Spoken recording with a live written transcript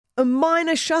A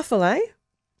minor shuffle, eh?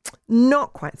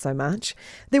 Not quite so much.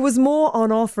 There was more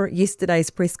on offer at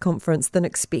yesterday's press conference than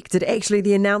expected. Actually,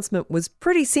 the announcement was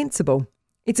pretty sensible.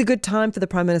 It's a good time for the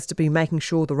Prime Minister to be making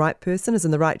sure the right person is in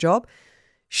the right job,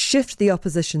 shift the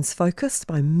opposition's focus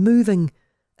by moving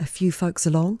a few folks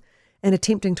along and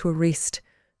attempting to arrest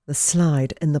the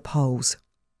slide in the polls.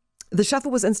 The shuffle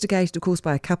was instigated, of course,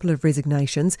 by a couple of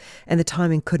resignations, and the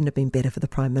timing couldn't have been better for the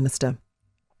Prime Minister.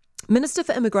 Minister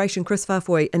for Immigration Chris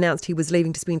Faafoi announced he was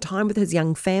leaving to spend time with his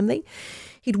young family.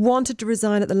 He'd wanted to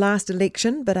resign at the last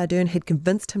election, but Ardern had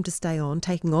convinced him to stay on,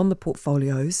 taking on the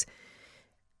portfolios,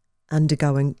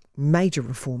 undergoing major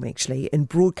reform, actually, in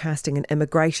broadcasting and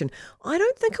immigration. I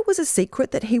don't think it was a secret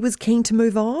that he was keen to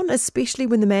move on, especially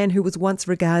when the man who was once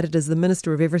regarded as the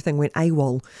Minister of Everything went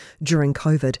AWOL during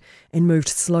COVID and moved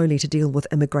slowly to deal with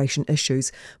immigration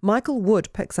issues. Michael Wood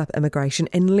picks up immigration,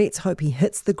 and let's hope he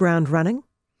hits the ground running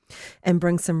and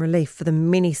brings some relief for the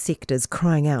many sectors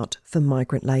crying out for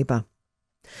migrant labour.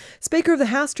 Speaker of the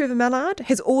House, Trevor Mallard,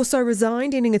 has also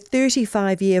resigned, ending a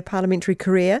 35-year parliamentary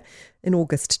career in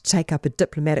August to take up a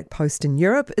diplomatic post in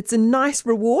Europe. It's a nice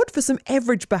reward for some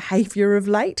average behaviour of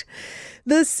late.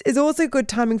 This is also good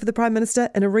timing for the Prime Minister.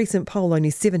 In a recent poll, only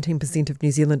 17% of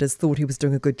New Zealanders thought he was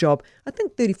doing a good job. I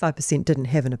think 35% didn't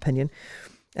have an opinion.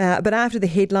 But after the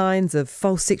headlines of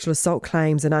false sexual assault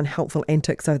claims and unhelpful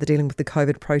antics over dealing with the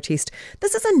COVID protest,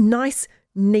 this is a nice,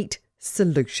 neat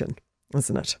solution,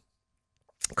 isn't it?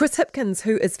 Chris Hipkins,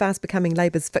 who is fast becoming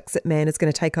Labour's fix-it man, is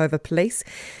going to take over police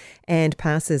and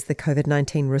passes the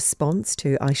COVID-19 response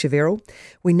to Aisha Verrall.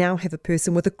 We now have a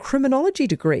person with a criminology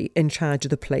degree in charge of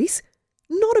the police.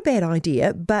 Not a bad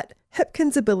idea, but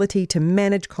Hipkins' ability to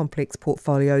manage complex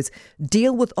portfolios,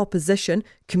 deal with opposition,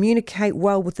 communicate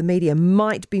well with the media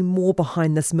might be more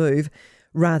behind this move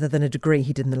rather than a degree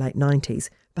he did in the late 90s.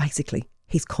 Basically,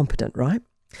 he's competent, right?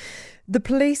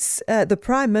 The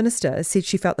Prime Minister said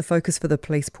she felt the focus for the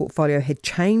police portfolio had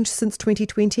changed since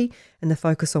 2020 and the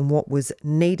focus on what was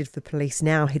needed for police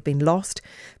now had been lost,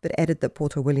 but added that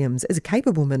Poto Williams is a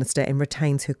capable minister and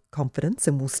retains her confidence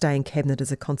and will stay in Cabinet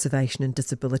as a Conservation and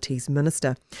Disabilities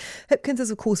Minister. Hipkins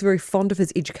is, of course, very fond of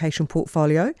his education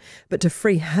portfolio, but to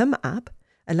free him up,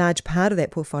 a large part of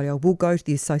that portfolio will go to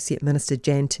the Associate Minister,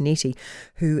 Jan Tinetti,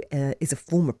 who is a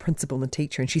former principal and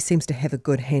teacher, and she seems to have a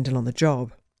good handle on the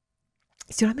job.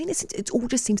 See what I mean? It all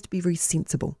just seems to be very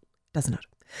sensible, doesn't it?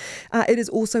 It is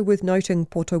also worth noting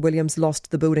Poto Williams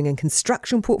lost the building and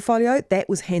construction portfolio. That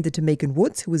was handed to Megan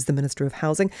Woods, who was the Minister of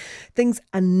Housing. Things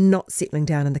are not settling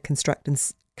down in the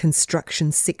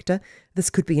construction sector. This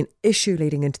could be an issue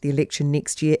leading into the election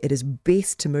next year. It is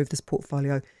best to move this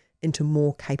portfolio into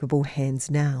more capable hands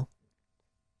now.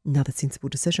 Another sensible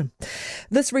decision.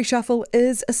 This reshuffle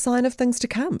is a sign of things to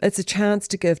come. It's a chance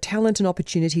to give talent an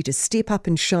opportunity to step up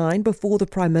and shine before the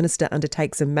Prime Minister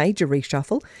undertakes a major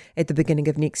reshuffle at the beginning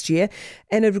of next year.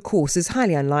 And it, of course, is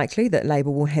highly unlikely that Labour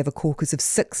will have a caucus of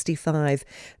 65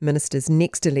 ministers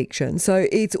next election. So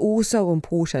it's also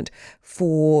important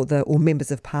for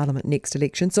members of Parliament next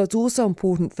election. So it's also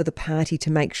important for the party to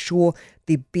make sure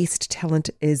their best talent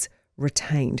is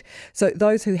retained. So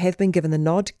those who have been given the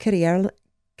nod,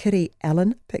 Kiri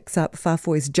Allen picks up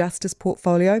Fafoi's justice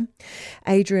portfolio.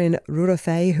 Adrian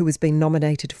Rurafei, who has been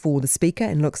nominated for the Speaker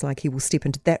and looks like he will step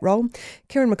into that role.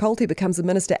 Kieran McCulty becomes a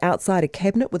minister outside of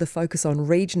Cabinet with a focus on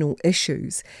regional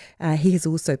issues. He has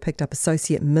also picked up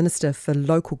Associate Minister for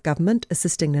Local Government,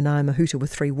 assisting Nanaia Mahuta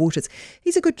with Three Waters.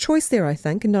 He's a good choice there, I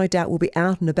think, and no doubt will be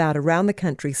out and about around the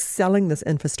country selling this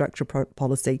infrastructure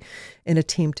policy in an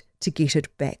attempt to get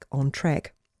it back on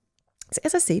track. So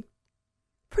as I said,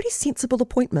 pretty sensible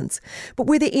appointments. But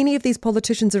whether any of these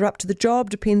politicians are up to the job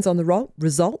depends on the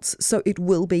results, so it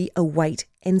will be a wait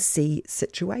and see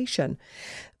situation.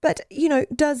 But,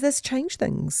 does this change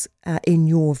things in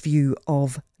your view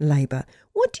of Labour?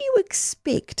 What do you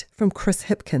expect from Chris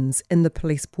Hipkins in the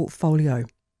police portfolio?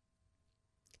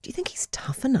 Do you think he's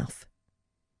tough enough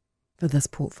for this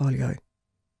portfolio?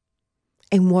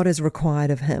 And what is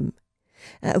required of him?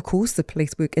 Of course, the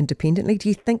police work independently. Do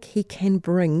you think he can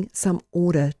bring some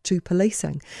order to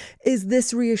policing? Is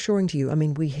this reassuring to you? I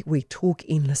mean, we talk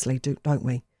endlessly, don't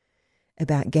we,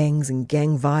 about gangs and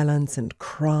gang violence and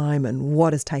crime and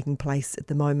what is taking place at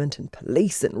the moment and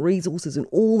police and resources and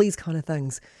all these kind of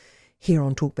things here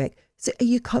on Talkback. So are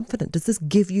you confident? Does this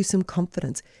give you some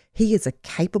confidence? He is a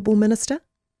capable minister.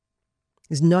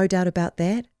 There's no doubt about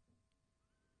that.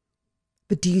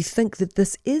 But do you think that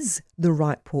this is the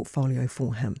right portfolio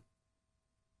for him?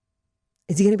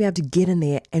 Is he going to be able to get in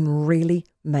there and really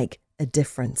make a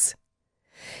difference?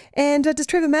 And does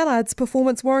Trevor Mallard's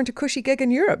performance warrant a cushy gig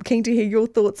in Europe? Keen to hear your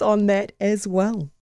thoughts on that as well.